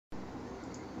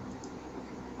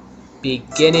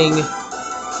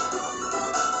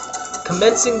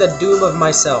commencing the doom of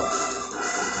myself.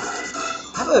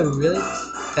 I have a really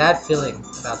bad feeling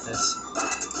about this.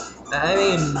 I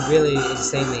mean, really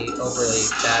insanely, overly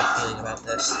bad feeling about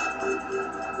this.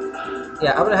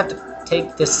 Yeah, I'm gonna have to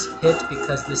take this hit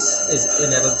because this is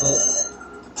inevitable.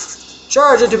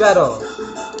 Charge into battle!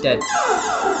 Dead.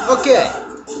 Okay.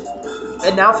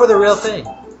 And now for the real thing.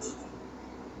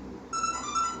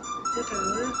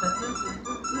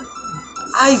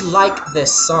 I like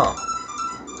this song.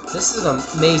 This is an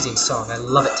amazing song. I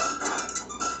love it.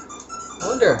 I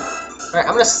wonder. Alright,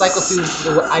 I'm gonna cycle through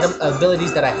the item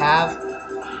abilities that I have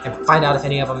and find out if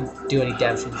any of them do any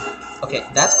damage. Okay,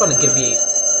 that's gonna give me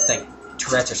like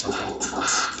Tourette's or something.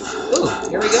 Ooh,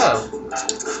 here we go.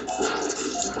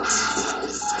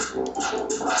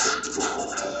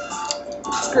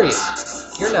 Screw you.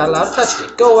 You're not allowed to touch me.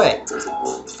 Go away.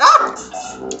 Ah!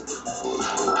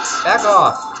 Back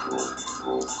off.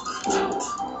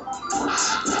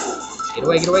 Get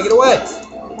away, get away, get away!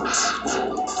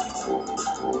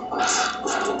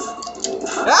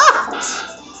 Ah!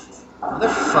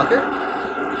 Motherfucker.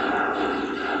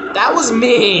 That was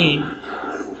mean!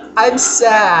 I'm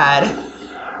sad.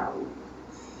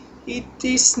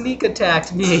 He sneak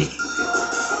attacked me.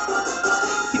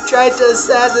 He tried to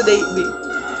assassinate me.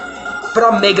 But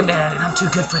I'm Mega Man and I'm too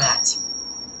good for that.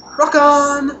 Rock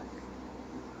on!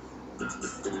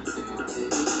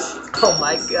 Oh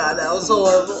my god, that was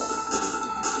horrible.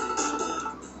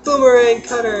 Boomerang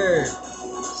cutter!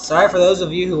 Sorry for those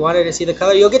of you who wanted to see the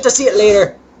color, you'll get to see it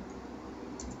later.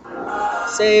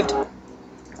 Saved.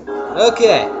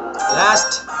 Okay,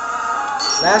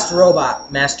 last robot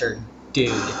master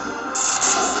dude. He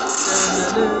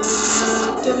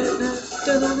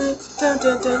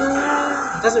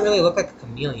doesn't really look like a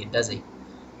chameleon, does he?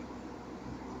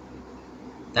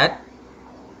 That?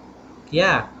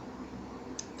 Yeah.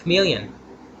 Chameleon.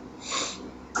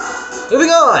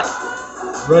 Moving on!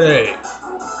 Ready.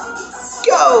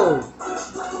 Go!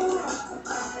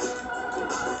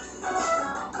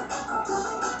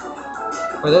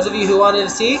 For those of you who wanted to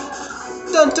see,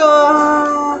 dun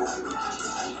dun!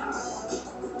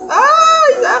 Ah,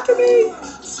 he's after me!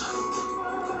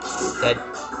 Dead.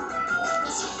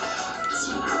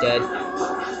 Dead.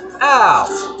 Ow!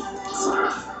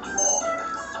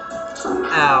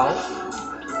 Ow.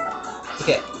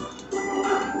 Okay.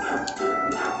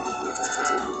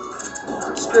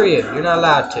 Screw you, you're not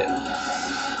allowed to.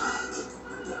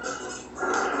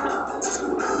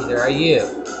 Neither are you.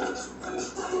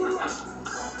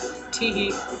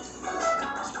 Teehee.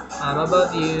 I'm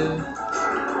above you.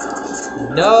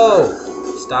 No!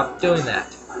 Stop doing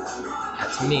that.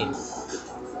 That's mean.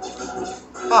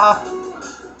 Haha.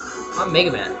 I'm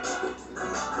Mega Man.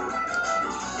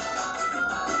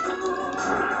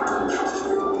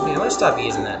 Okay, I'm gonna stop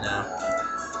using that now.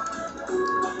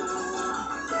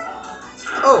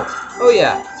 Oh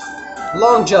yeah.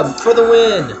 Long jump for the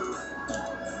win.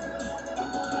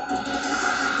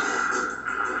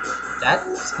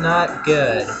 That's not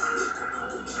good. I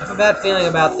have a bad feeling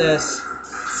about this.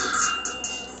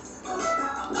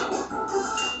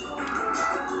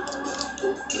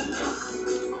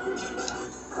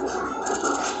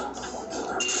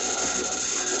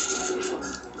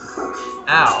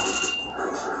 Ow.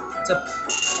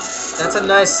 That's a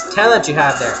nice talent you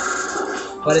have there.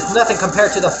 But it's nothing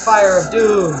compared to the fire of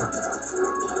doom.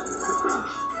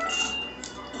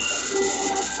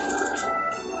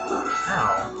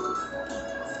 Ow.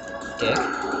 Dick.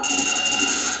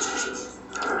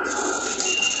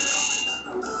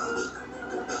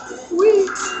 Whee!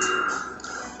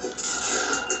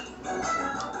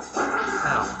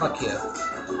 Ow, fuck you.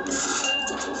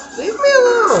 Leave me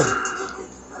alone!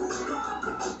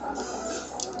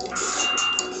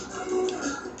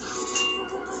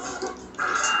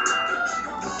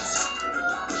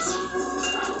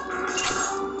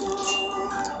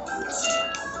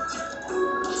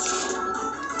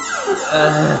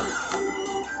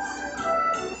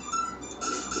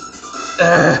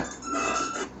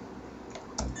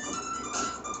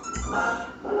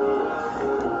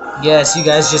 Yes, you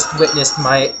guys just witnessed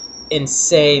my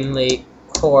insanely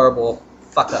horrible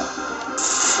fuck up.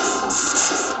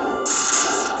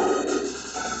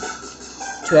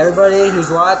 To everybody who's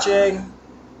watching,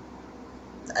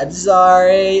 I'm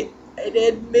sorry. I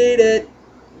didn't mean it.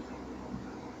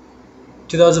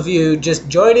 To those of you just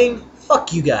joining,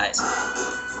 fuck you guys.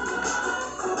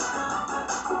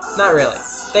 Not really.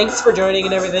 Thanks for joining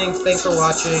and everything. Thanks for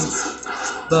watching.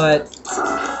 But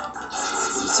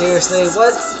seriously,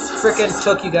 what frickin'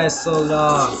 took you guys so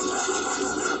long?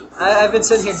 I've been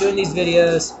sitting here doing these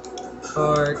videos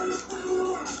for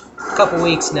a couple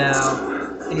weeks now,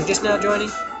 and you're just now joining?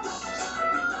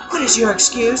 What is your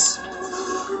excuse?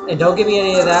 And don't give me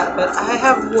any of that, but I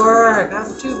have work.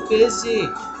 I'm too busy.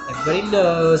 Everybody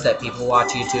knows that people watch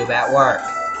YouTube at work.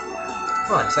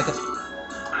 Come on, it's like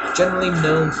a generally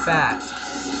known fact.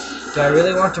 Do I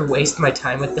really want to waste my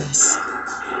time with this?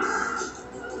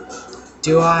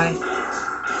 Do I?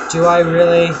 Do I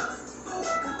really?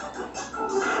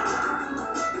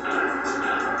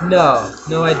 No.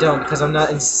 No, I don't, because I'm not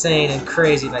insane and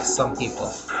crazy like some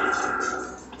people.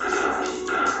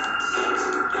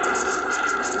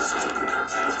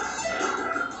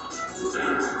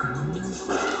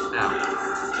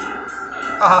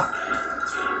 Haha.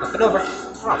 Up and over.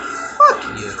 Oh, fuck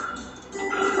you.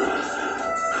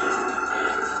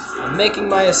 I'm making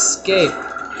my escape.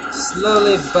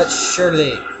 Slowly but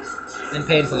surely. And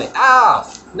painfully. Ow!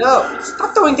 No!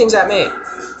 Stop throwing things at me!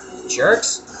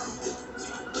 Jerks.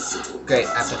 Great,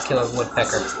 I have to kill a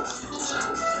woodpecker.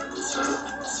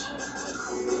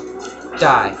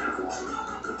 Die.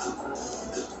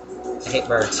 I hate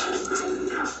birds.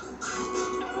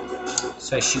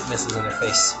 So I shoot missiles in their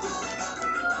face.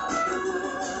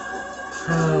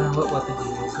 What weapon do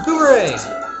you use? Boomerang!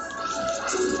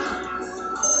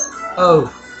 Oh.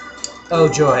 Oh,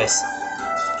 joys.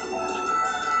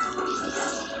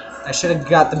 I should have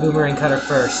got the boomerang cutter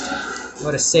first. It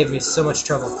would have saved me so much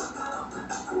trouble.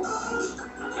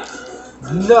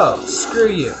 No! Screw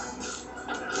you!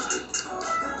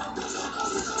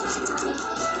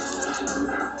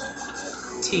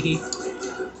 Tee.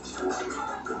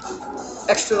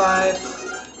 Extra life.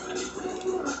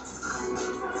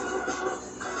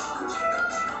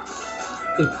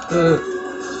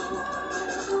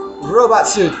 Robot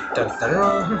suit. Dun, dun,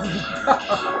 dun.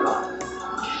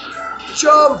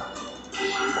 Jump.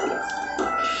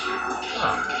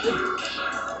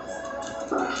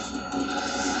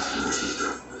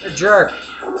 You're a jerk.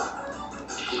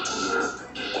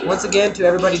 Once again, to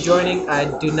everybody joining, I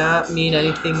do not mean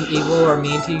anything evil or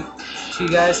mean to you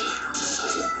guys.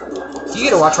 You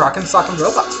get to watch Rockin' Sockin'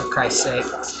 Robots, for Christ's sake.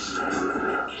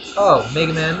 Oh,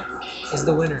 Mega Man is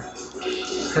the winner.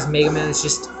 Because Mega Man is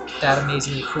just that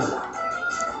amazingly cool.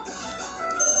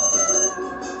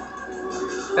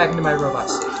 Back into my robot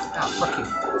suit. Oh, fuck you,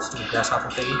 stupid grasshopper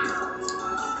thingy.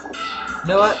 You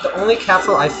know what? The only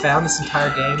capsule I found this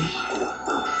entire game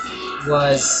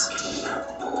was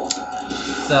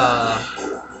the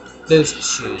boost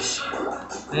shoes.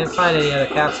 I didn't find any other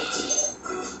capsules.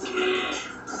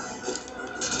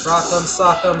 Rock'em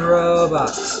sock'em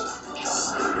robots.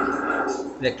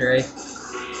 Victory.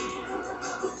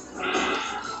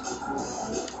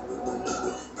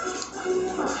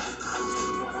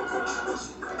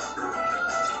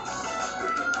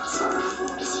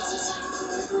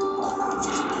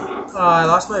 Oh, I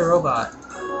lost my robot.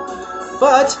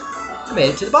 But I made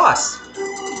it to the boss.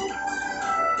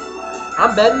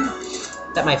 I'm betting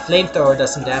that my flamethrower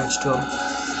does some damage to him.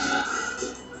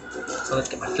 So let's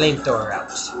get my flamethrower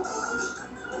out.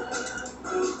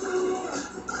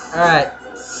 Alright.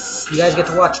 You guys get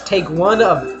to watch take 1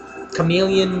 of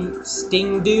Chameleon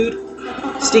Sting Dude.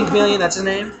 Sting Chameleon, that's his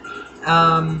name.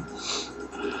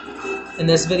 In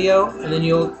this video, and then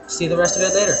you'll see the rest of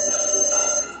it later.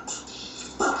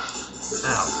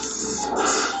 Ow.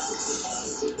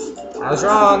 I was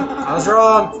wrong. I was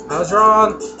wrong. I was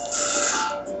wrong.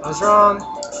 I was wrong.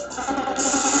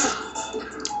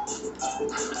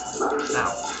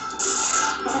 Ow.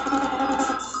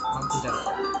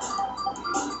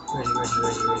 Where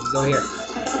is he? Go here.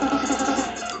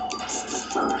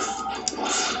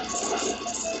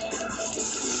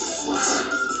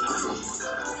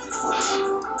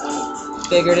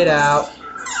 Figured it out.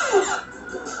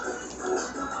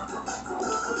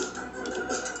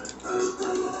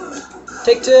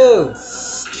 Take 2!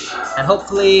 And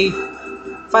hopefully,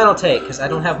 final take, because I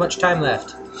don't have much time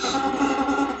left.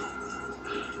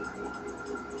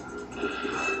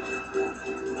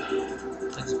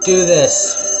 Let's do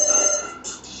this.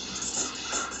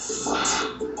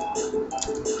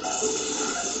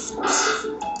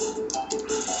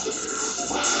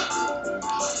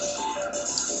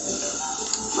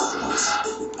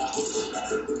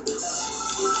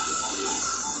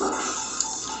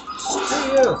 Screw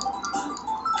you!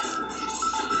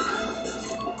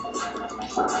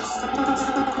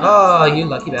 Oh, you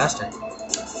lucky bastard.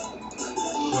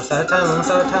 Almost out of time, almost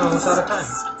out of time, almost out of time.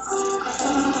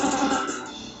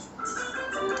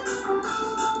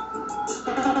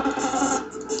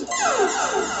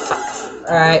 Fuck.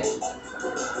 Alright.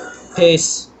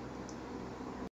 Peace.